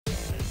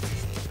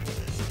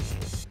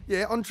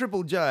Yeah, on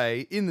Triple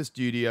J, in the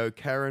studio,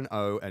 Karen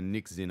O and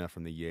Nick Zinner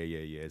from the Yeah Yeah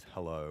Yeahs.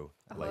 Hello,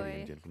 ladies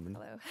and gentlemen.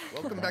 Hello.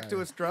 Welcome back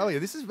to Australia.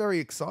 This is very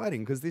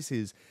exciting because this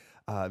is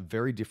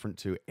very different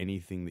to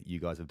anything that you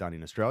guys have done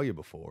in Australia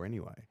before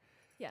anyway.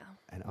 Yeah,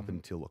 And up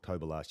until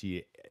October last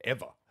year,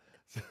 ever.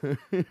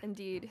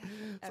 indeed.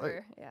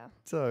 Ever, yeah.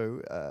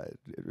 So,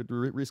 at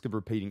risk of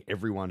repeating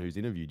everyone who's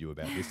interviewed you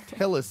about this,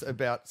 tell us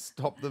about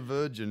Stop the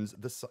Virgens.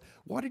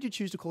 Why did you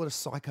choose to call it a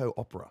psycho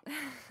opera?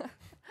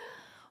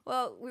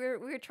 Well, we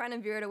were trying to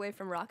veer it away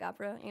from rock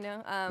opera, you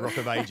know. Rock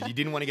of Ages. You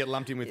didn't want to get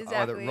lumped in with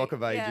either Exactly. Rock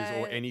of Ages Yeah.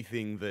 or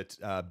anything that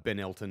Ben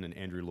Elton and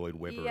Andrew Lloyd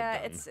Webber Yeah,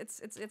 have done.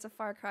 it's a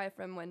far cry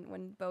from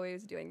when Bowie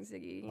was doing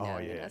Ziggy. You know, Oh,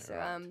 you yeah, know, so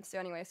right. so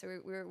anyway, so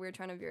we were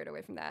trying to veer it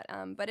away from that.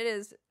 But it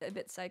is a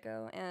bit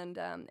psycho, and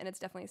it's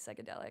definitely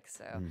psychedelic.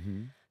 So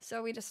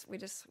so we just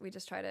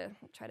try to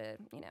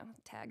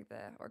tag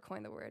or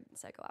coin the word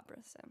psycho opera.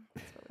 So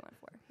that's what we went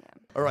for. Yeah.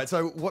 All right,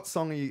 so what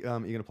song are you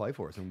going to play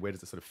for us, and where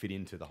does it sort of fit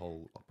into the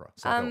whole opera?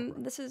 Psycho opera?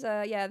 This is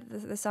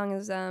the song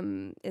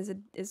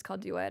is called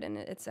Duet, and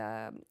it's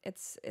a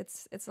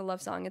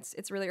love song.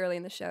 It's really early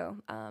in the show.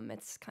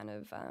 It's kind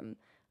of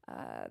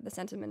the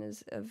sentiment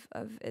is of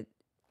it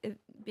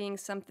being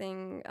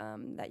something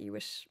that you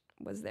wish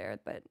was there,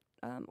 but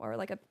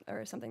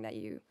or something that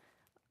you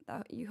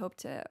hope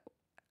to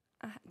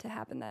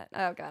happen. That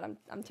oh god,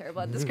 I'm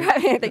terrible at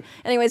describing anything.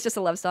 Anyway, it's just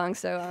a love song.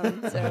 So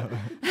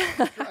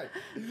Right.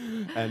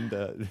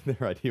 And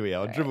right, here we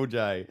are, on Triple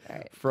J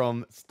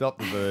from Stop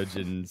the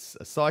Virgens,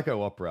 a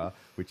psycho opera,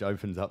 which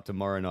opens up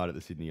tomorrow night at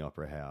the Sydney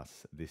Opera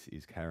House. This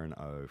is Karen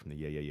O from the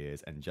Yeah Yeah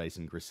Yeahs and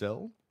Jason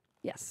Grisell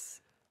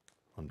yes.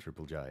 on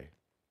Triple J.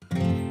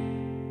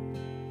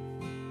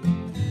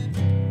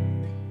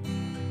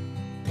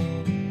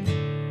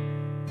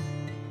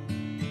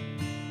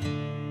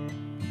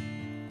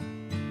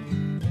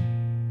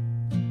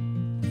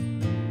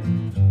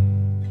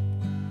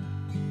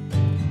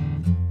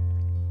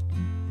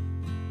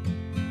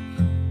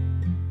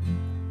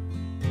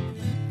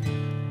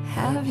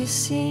 Have you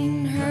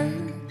seen her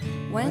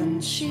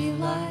when she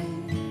lied?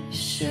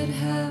 Should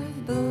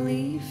have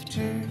believed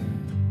her.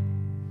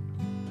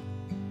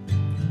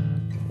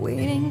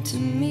 Waiting to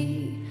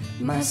meet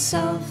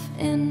myself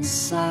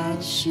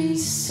inside.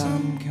 She's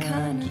some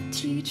kind of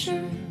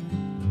teacher.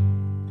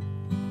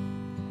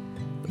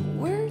 The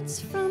words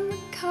from the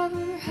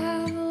cover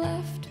have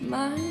left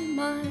my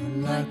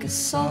mind like a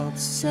salt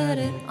set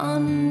it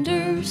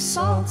under,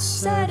 salt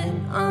set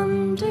it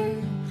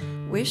under.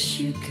 Wish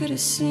you could have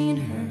seen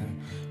her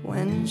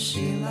when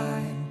she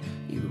lied.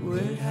 You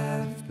would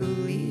have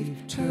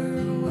believed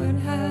her, would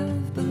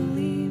have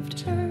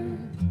believed her.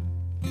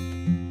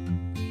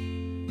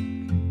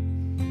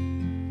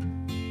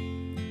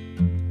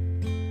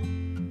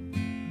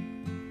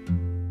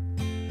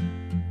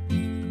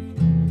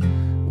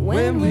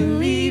 When we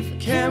leave,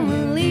 can we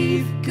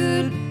leave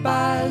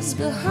goodbyes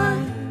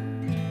behind?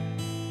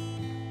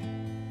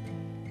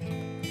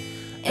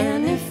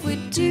 And if we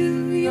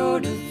do, your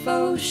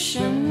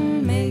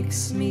devotion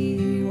makes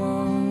me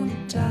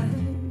want to die.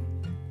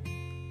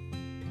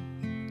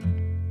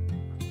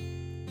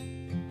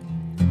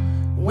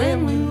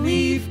 When we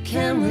leave,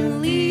 can we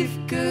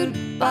leave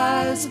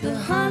goodbyes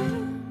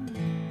behind?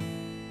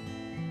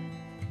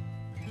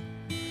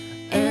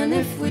 And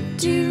if we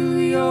do,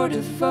 your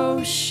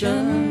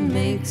devotion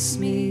makes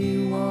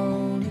me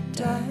want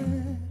to die.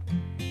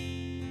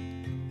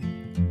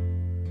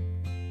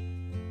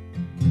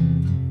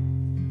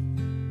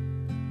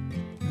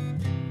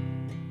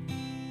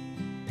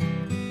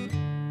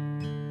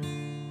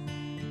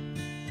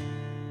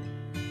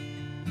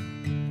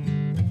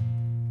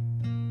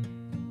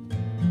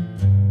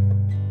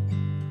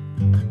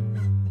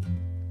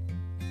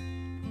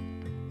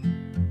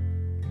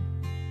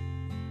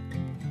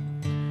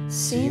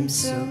 Seemed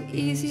so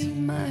easy,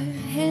 my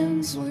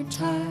hands were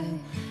tied,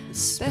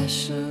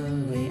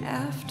 especially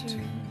after.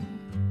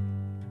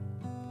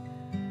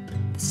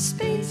 The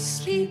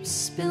space keeps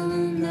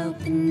spilling out,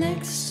 the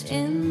next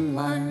in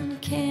line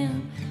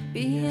can't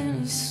be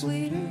any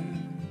sweeter.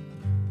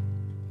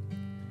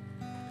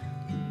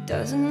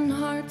 Dozen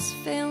hearts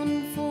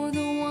failing for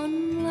the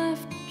one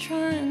left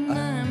trying.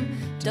 I'm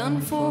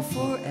done for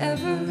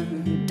forever,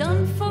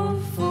 done for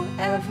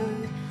forever.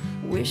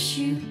 Wish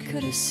you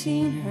could have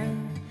seen her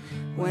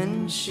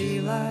when she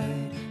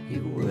lied.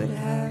 You would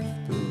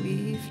have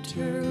believed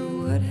her,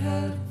 would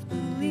have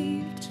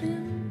believed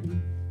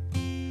him.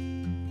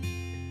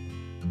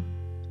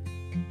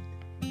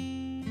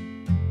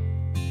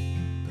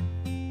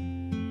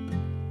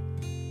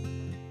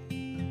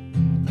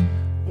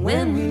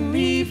 When we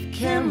leave,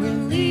 can we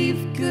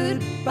leave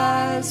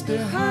goodbyes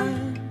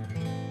behind?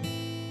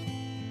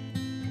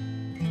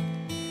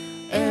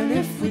 And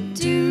if we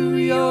do,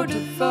 your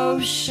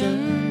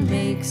devotion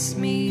makes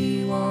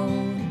me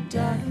want to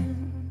die.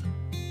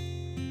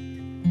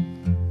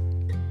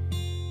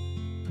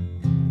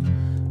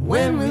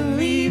 When we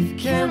leave,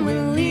 can we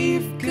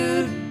leave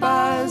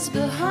goodbyes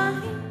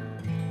behind?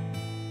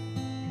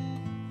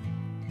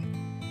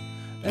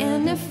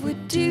 And if we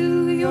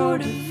do, your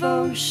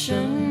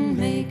devotion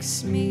makes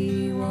makes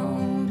me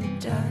wanna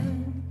die.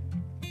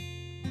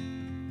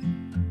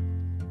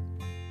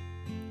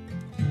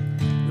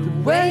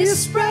 The way you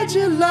spread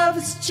your love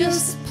is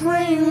just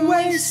plain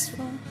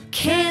wasteful.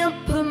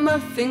 Can't put my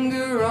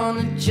finger on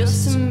it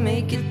just to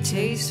make it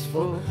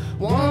tasteful.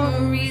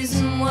 One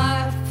reason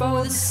why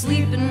for the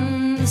sleeping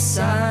and the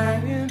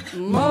sighing,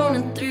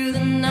 moaning through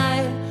the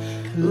night.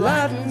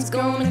 Lightning's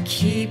gonna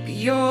keep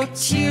your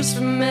tears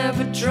from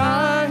ever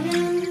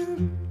drying.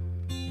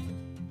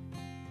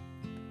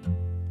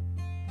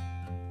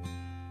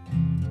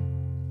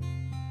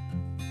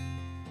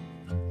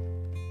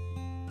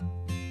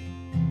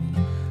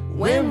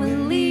 When we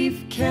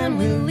leave, can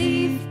we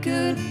leave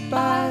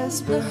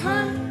goodbyes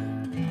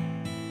behind?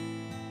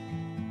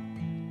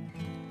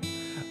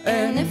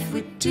 And if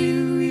we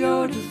do,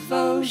 your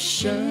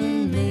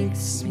devotion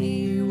makes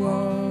me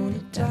wanna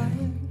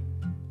die.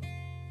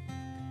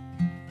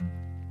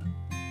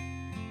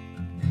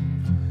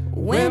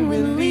 When we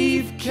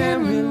leave,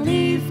 can we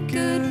leave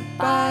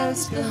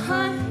goodbyes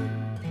behind?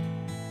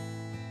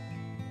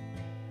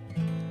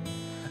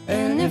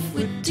 And if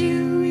we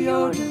do,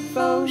 your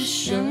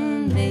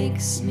devotion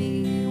makes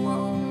me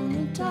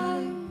wanna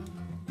die.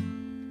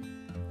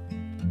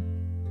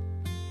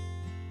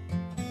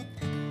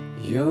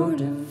 Your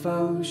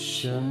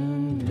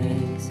devotion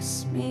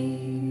makes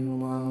me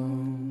wanna